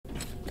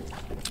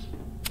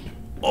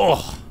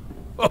Oh.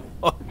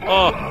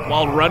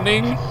 While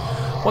running?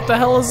 What the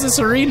hell is this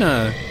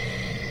arena?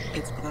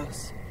 It's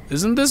close.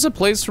 Isn't this a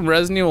place from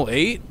Resident Evil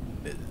 8?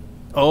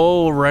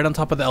 Oh, right on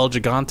top of the El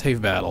Gigante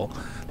battle.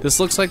 This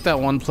looks like that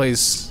one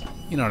place.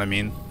 You know what I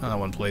mean? Not that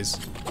one place.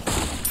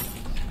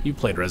 You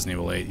played Resident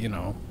Evil 8, you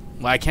know.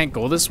 Well, I can't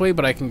go this way,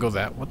 but I can go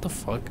that. What the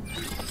fuck?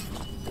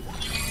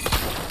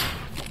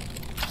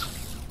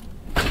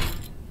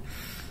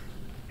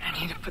 I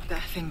need to put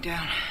that thing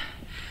down.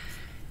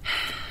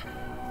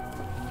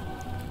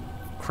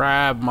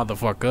 Crab,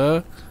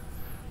 motherfucker.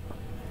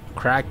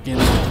 Kraken,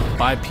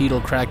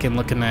 bipedal Kraken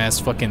looking ass,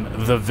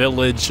 fucking The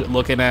Village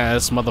looking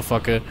ass,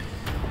 motherfucker.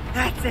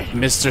 That's it.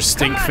 Mr.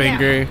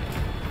 Stinkfinger.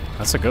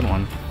 That's a good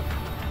one.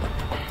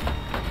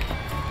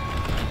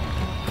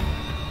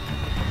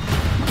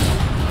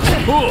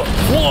 Whoa!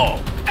 Whoa!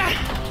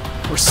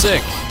 We're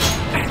sick.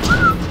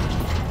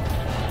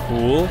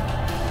 Cool.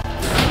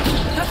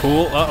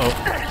 Cool. Uh-oh.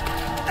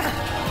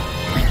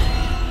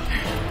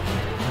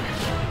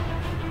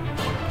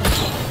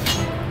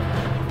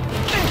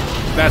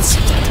 That's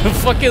the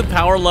fucking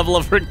power level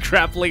of her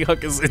grappling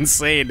hook is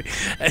insane.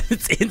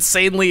 It's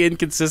insanely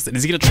inconsistent.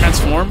 Is he gonna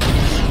transform?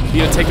 He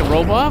gonna take the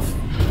rope off?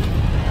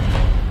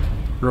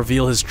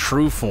 Reveal his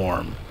true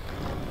form.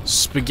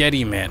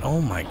 Spaghetti Man.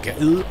 Oh my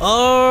god.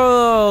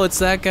 Oh, it's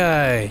that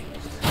guy.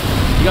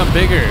 He got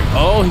bigger.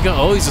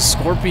 Oh, he's a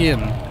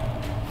scorpion.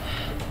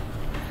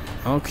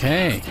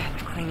 Okay.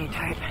 Cleaning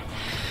type.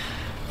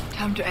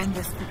 Time to end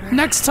this.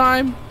 Next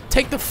time,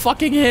 take the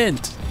fucking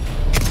hint.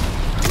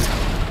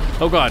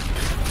 Oh god.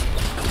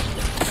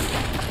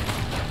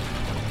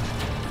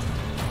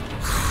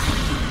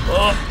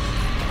 Oh.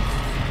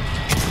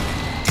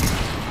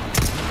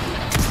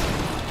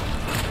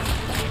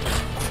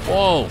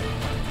 Whoa.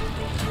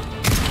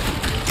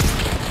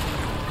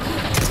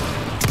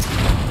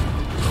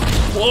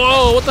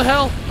 Whoa, what the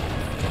hell?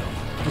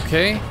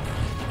 Okay.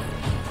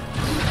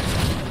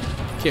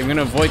 Okay, I'm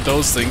gonna avoid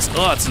those things.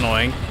 Oh, that's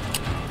annoying.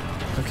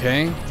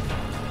 Okay.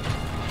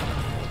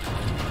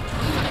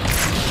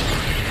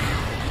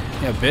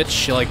 Yeah,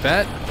 bitch, you like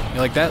that? You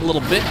like that,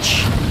 little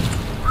bitch?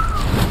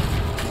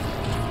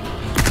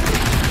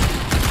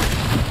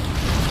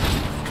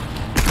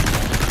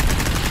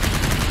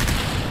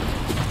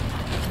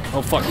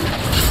 Oh, fuck.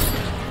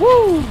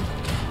 Woo!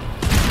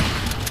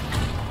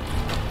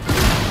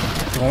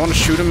 Do I want to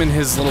shoot him in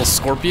his little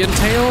scorpion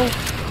tail?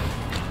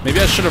 Maybe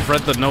I should have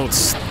read the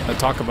notes that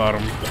talk about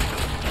him.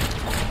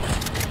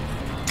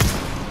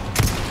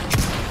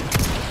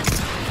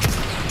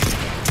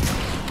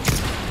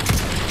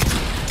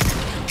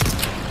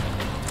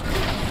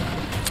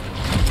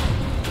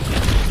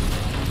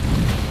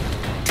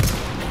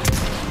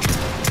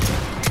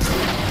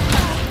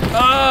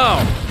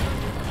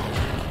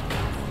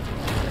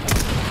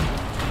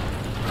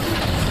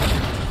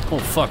 Oh,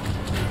 fuck.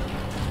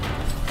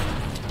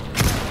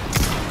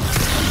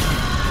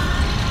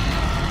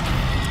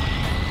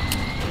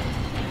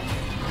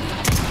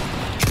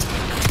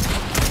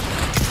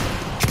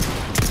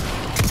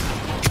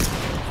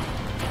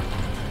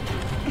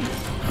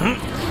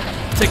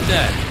 Take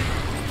that.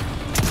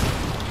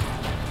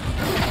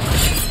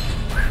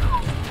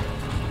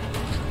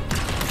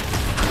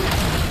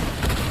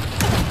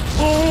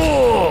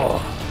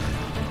 Oh!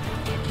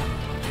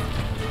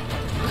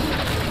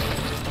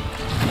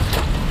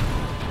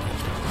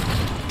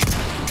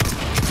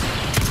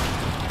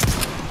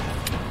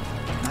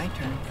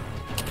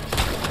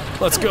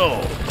 Let's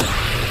go.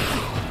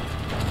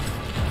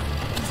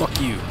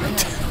 Fuck you.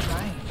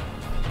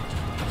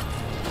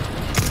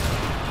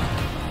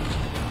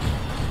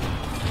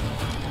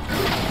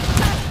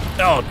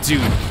 Oh,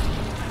 dude.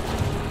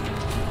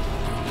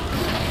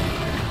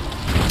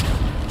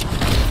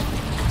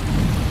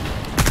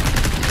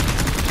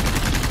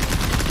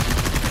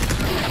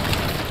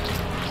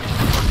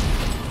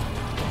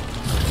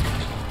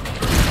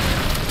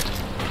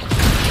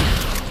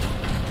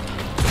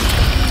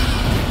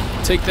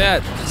 Take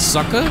that,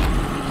 sucker.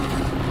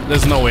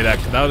 There's no way that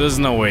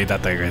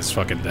guy's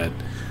fucking dead.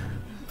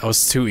 That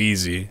was too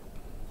easy.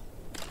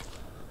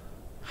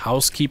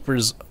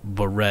 Housekeeper's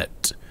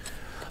beret.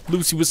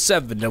 Lucy was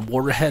 7 and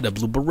wore a head of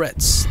blue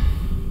berets.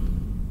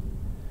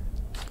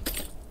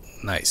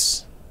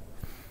 Nice.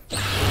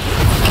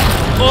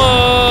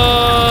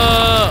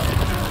 Oh!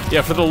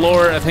 Yeah, for the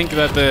lore, I think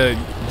that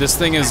this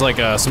thing is like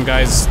some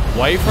guy's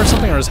wife or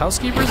something, or his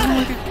housekeeper or something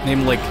like it,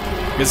 named like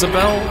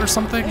Isabel or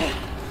something.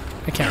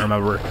 I can't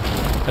remember.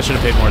 I should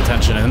have paid more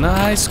attention in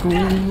high school.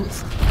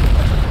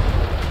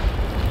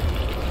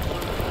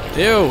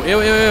 Ew,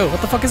 ew, ew, ew.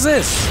 What the fuck is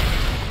this?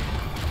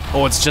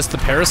 Oh, it's just the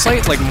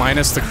parasite? Like,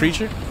 minus the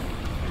creature?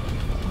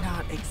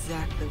 Not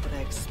exactly what I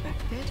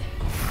expected.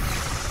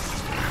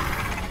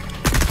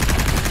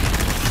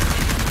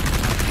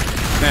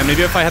 Man,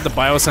 maybe if I had the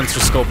biosensor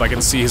scope, I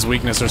can see his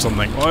weakness or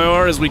something.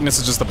 Or his weakness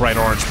is just the bright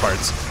orange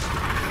parts.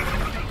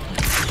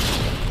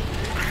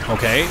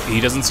 Okay,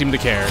 he doesn't seem to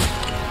care.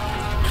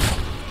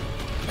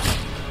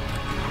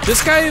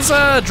 This guy is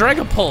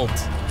Dragapult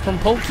from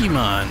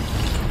Pokemon.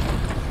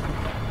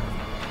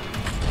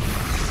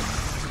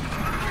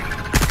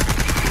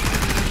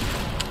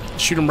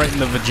 Shoot him right in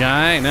the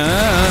vagina.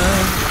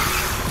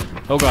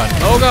 Oh god.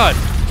 Oh god.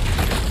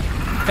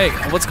 Hey,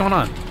 what's going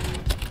on?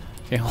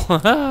 Okay,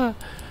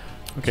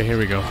 okay, here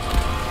we go.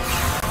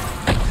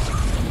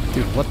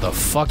 Dude, what the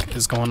fuck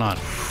is going on?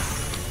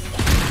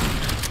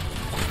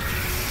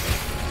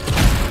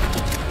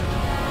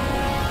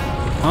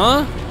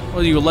 Huh?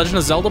 What are you, a Legend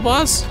of Zelda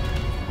boss?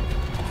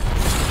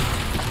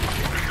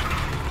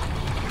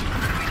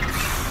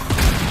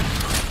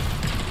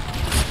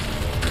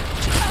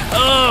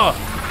 Ugh!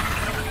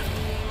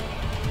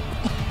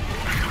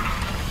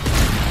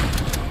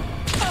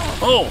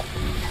 Oh!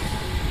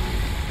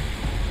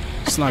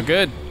 It's not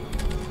good.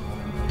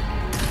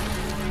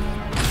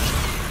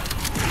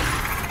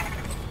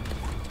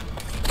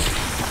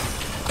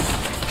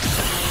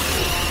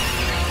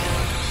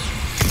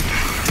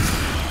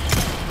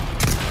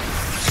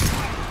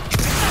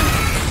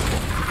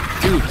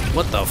 Dude,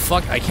 what the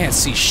fuck? I can't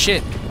see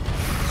shit.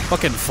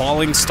 Fucking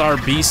falling star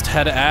beast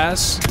head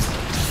ass.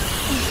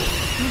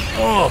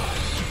 Oh!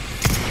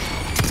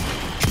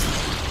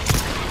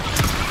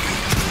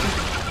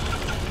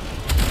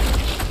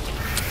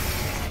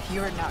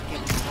 You're not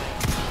getting away.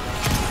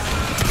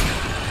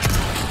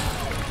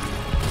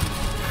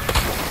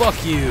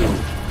 Fuck you.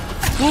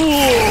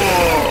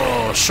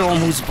 Ooh, show him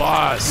who's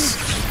boss.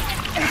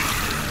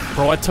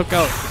 Bro, I took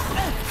out...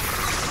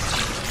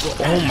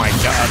 Oh my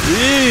god.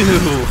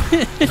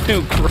 Ew.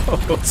 Ew,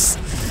 gross.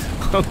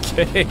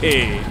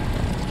 Okay.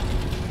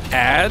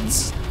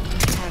 Ads?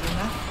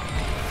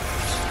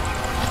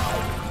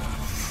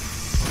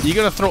 You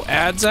gonna throw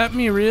ads at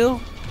me,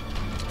 real?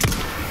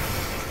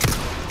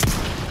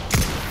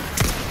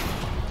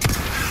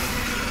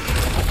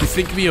 You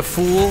think me a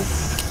fool?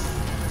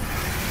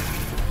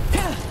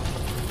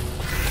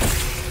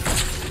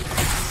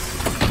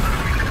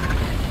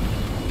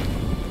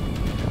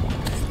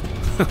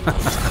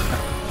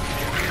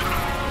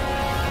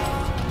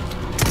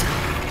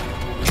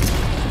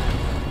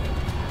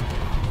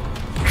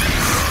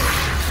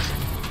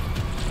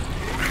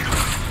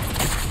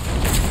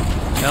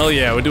 Hell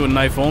yeah, we're doing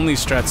knife only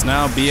strats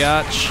now,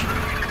 biatch.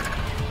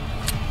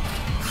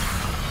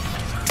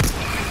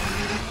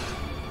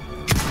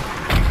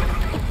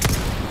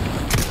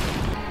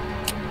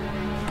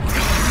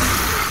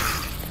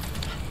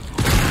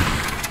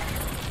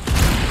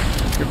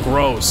 You're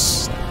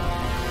gross.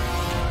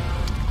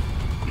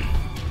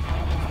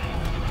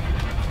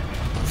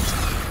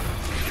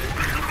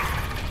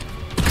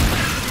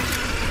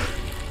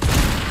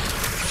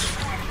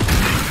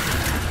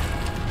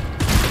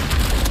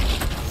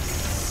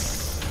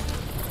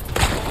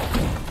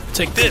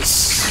 Take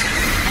this.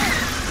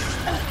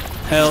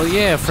 Hell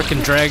yeah,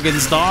 frickin'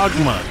 Dragon's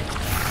Dogma.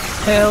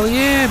 Hell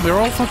yeah, we're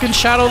all fucking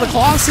Shadow of the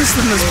Colossus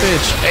in this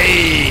bitch.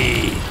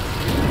 Hey.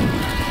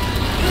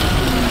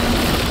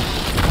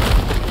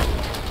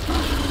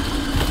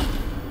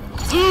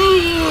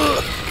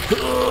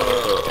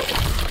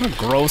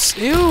 Gross.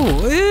 Ew.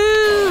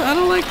 Ew. I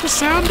don't like the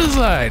sound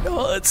design.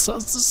 Oh, it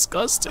sounds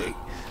disgusting.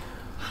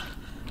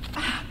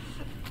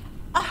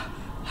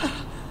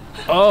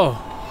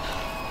 Oh.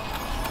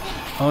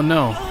 Oh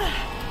no.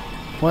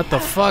 What the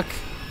fuck?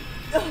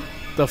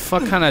 The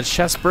fuck kind of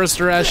chest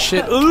burster ass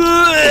shit?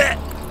 Ugh!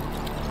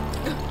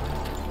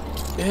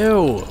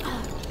 Ew.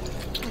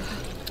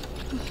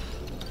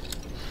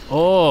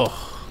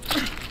 Oh.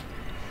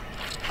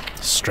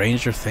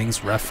 Stranger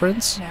Things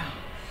reference? Now,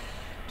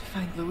 to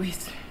find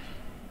Luis.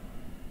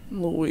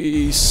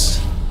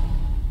 Luis.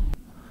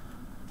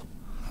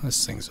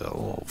 This thing's a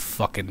little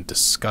fucking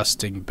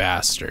disgusting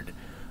bastard.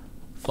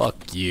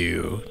 Fuck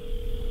you.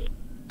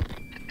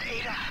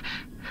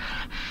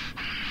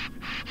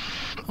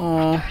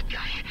 Oh. Bad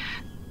guy.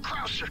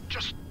 Krauser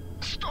just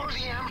stole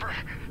the amber.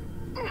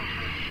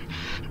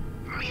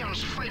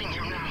 Leon's fighting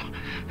him now.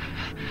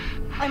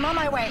 I'm on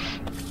my way.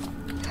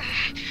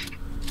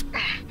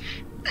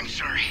 I'm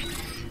sorry.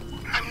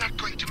 I'm not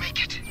going to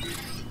make it.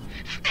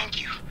 Thank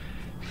you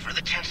for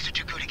the chance to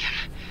do good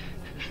again.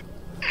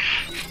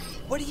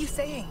 What are you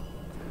saying?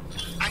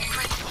 I'm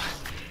grateful.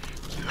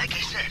 Like I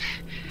said,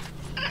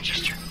 I'm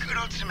just your good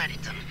old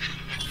Samaritan.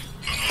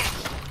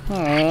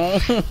 Oh,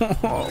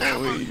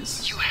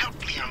 Luis. You help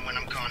Leon when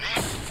I'm gone,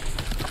 eh?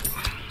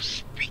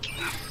 Speaking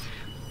of...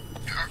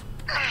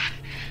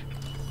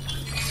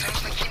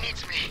 sounds like he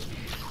needs me.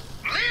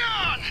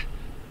 Leon!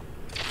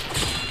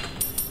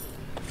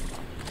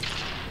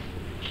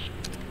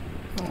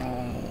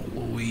 Oh,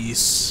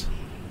 Luis.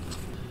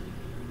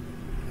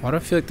 Why do I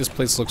feel like this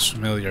place looks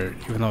familiar,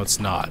 even though it's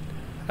not?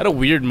 I had a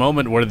weird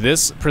moment where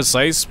this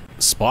precise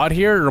spot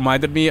here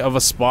reminded me of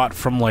a spot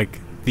from, like,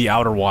 the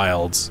Outer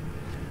Wilds.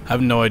 I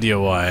have no idea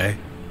why.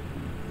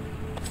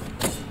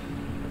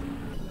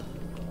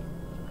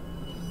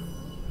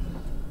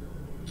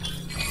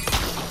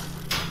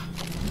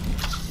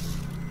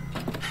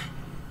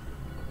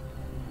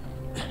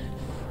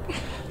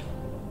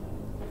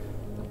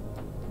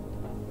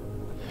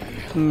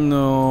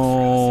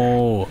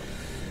 No.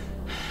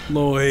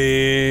 Luis.